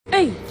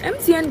Hey,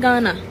 MTN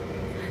Ghana.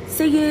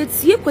 Say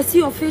it's ye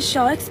kwesi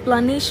official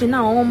explanation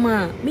na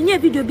oma. Minye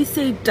video bi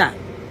say that.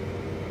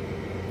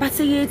 But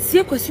say it's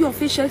ye kwesi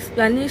official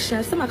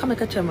explanation. Sama kama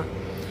kachama.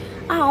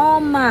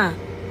 Oma.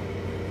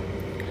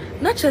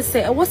 Not just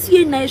say what's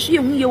ye na isu ye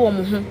hu ye wo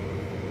mo ho.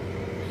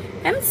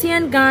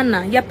 MTN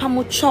Ghana ye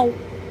pamo chow.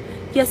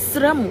 Ye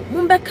sremu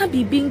mumbeka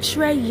bibi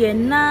nchre ye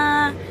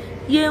na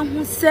ye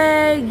hu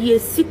say ye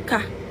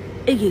sika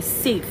ye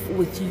safe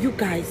with you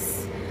guys.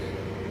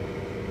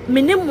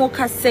 Mene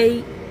moka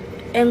say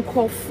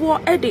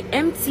enkofo e de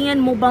MTN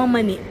mobile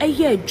money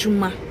eye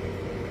adwuma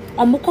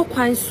omoko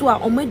kwan so a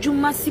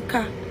omadwuma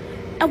sika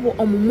e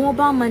wo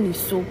mobile money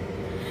so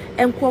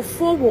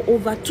enkofo wo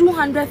over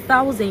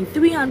 200,000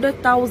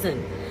 300,000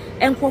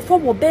 enkofo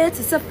wo bet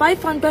say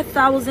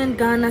 500,000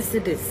 Ghana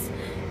cedis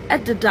e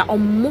de da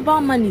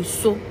mobile money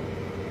so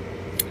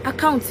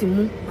account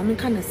mu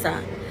ameka na sa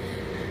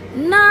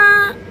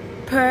na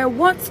per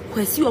what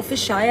kwesi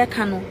official ya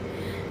kano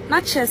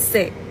na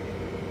chese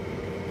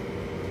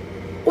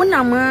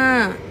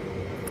Unama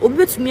obi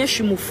betumi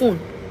ahwimu phone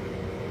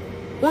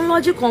won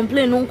lodge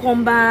complain no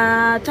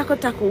komba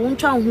tako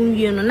wontwa ho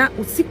wie no na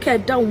usika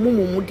da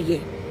umumu de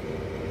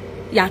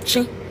ya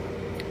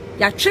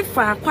twe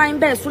fa kwan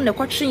be so ne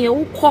kwotwe ye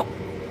ukọ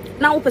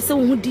na wo pese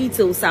wo hu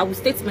details our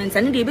statements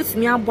and de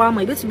betumi abo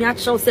ama betumi a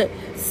chew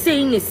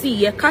say ne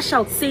see ye cash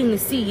out say ne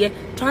see ye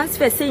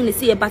transfer say ne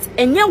see ye but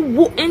enye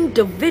wo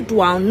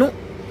individual no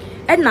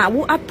e na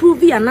wo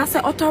approve ya na say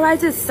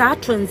authorizes sa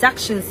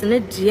transactions ne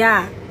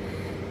dia.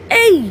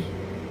 Hey,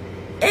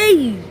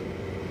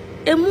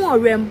 emu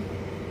orem.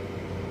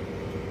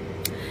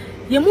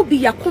 Yemu bi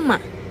yakuma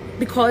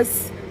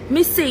because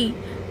me say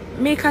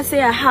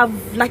I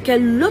have like a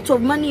lot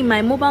of money in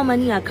my mobile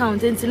money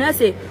account and I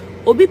say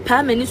obi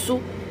pa many so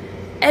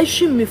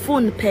ehwi me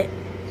phone pe.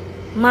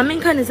 Mama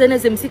nka ne say na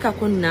msika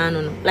ko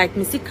no like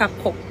msika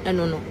ko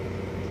no.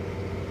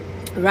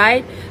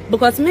 Right?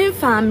 Because me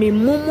fa me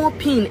momo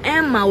pin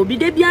Emma obi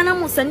de bia na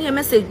mo send a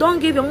message don't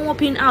give your momo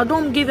pin out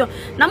don't give your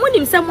na mo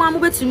nim say mo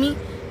amobetumi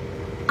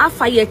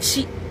afa ye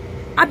chi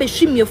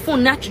abehwi me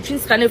phone na twitwin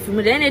scan from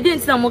me then e dey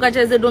ntina mo ga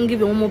say don't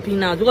give your momo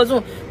pin out because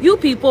you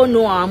people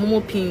know our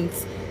momo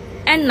pins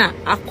and na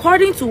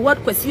according to what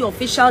Kwesi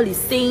official is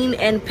saying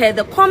and per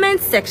the comment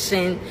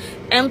section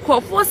and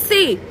for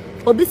say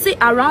obi say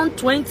around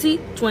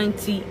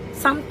 2020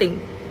 something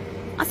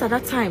as at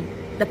that time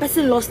the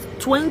person lost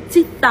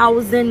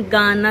 20,000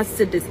 Ghana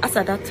cedis as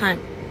at that time.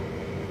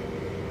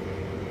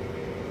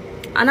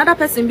 Another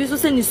person be so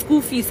saying his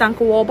school fees and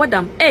ko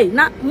bodam. Hey,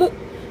 na mo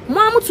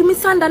to me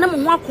sanda na mo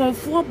ho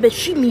akonfo be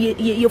hwi me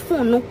ye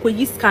phone no ko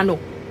yiska no.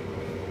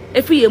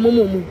 Efi ye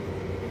momo.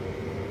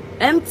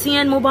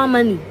 MTN mobile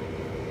money.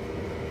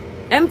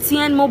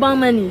 MTN mobile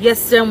money. Yes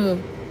sir mo.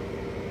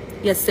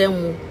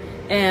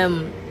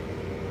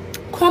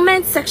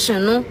 Comment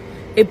section no.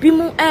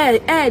 Ebimu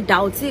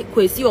doubt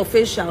Kwesi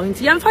official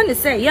nti yemfa ne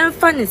say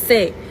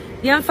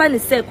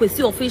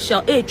Kwesi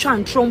official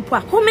tran trompo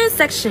a comment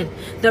section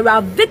there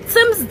are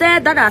victims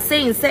there that are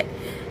saying say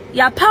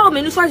ya power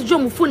many so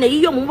jom phone e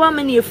your mobile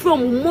money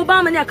from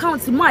mobile money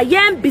account mu a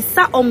yem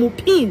bisa omu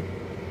pin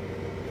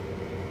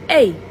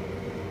hey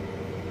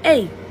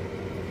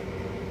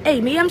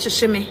me yam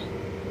hwehwe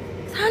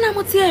sana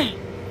motie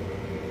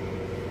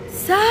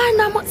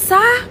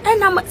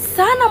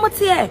sana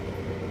motie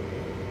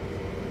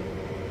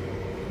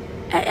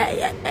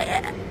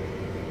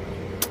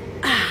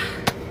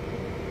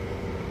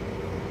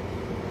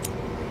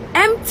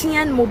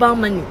MTN mobile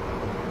money.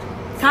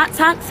 Sa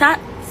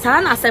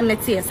na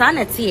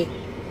asem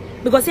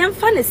because I'm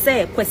funny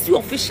say Kwesi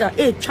official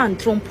tran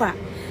trompa.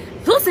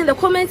 Those in the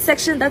comment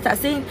section that are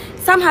saying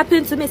some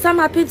happened to me.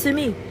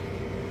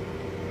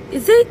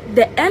 Is it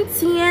the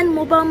MTN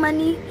mobile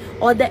money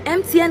or the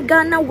MTN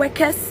Ghana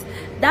workers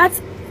that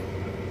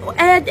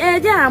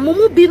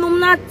mumu binum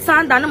na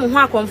sanda na muhu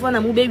akonfo na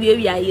mu be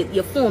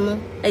your phone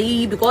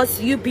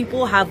because you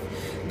people have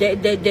the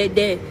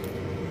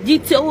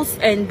details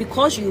and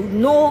because you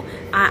know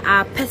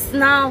our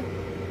personal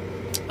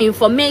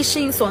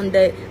informations on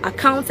the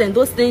accounts and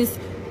those things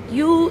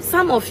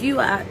some of you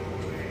are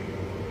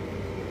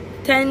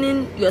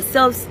turning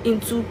yourselves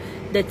into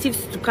the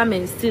thieves to come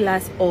and steal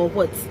us or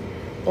what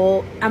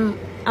or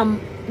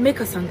make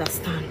us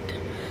understand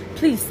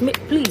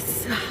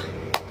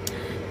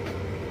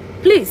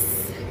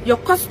please, your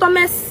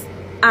customers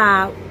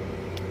are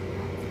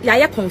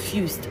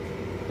confused.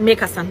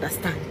 Make us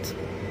understand.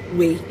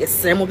 Wait,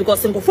 yes,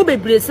 because go be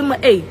blessing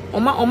hey,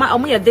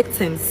 oma your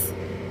victims.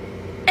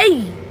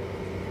 Hey,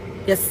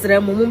 yes,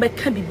 mo be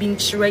can be being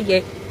chire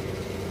ye.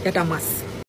 Yadamas.